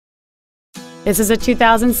This is a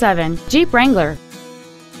 2007 Jeep Wrangler.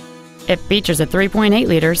 It features a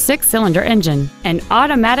 3.8-liter six-cylinder engine, an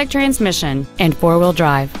automatic transmission, and four-wheel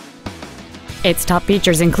drive. Its top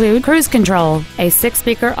features include cruise control, a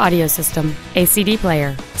six-speaker audio system, a CD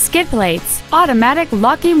player, skid plates, automatic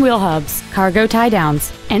locking wheel hubs, cargo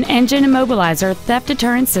tie-downs, an engine immobilizer theft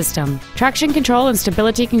deterrent system, traction control and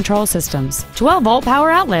stability control systems, 12-volt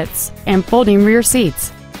power outlets, and folding rear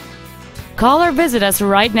seats. Call or visit us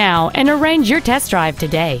right now and arrange your test drive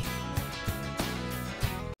today.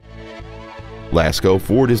 Lasco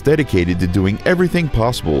Ford is dedicated to doing everything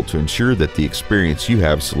possible to ensure that the experience you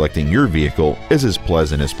have selecting your vehicle is as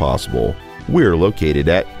pleasant as possible. We're located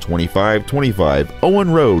at 2525 Owen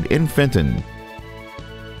Road in Fenton.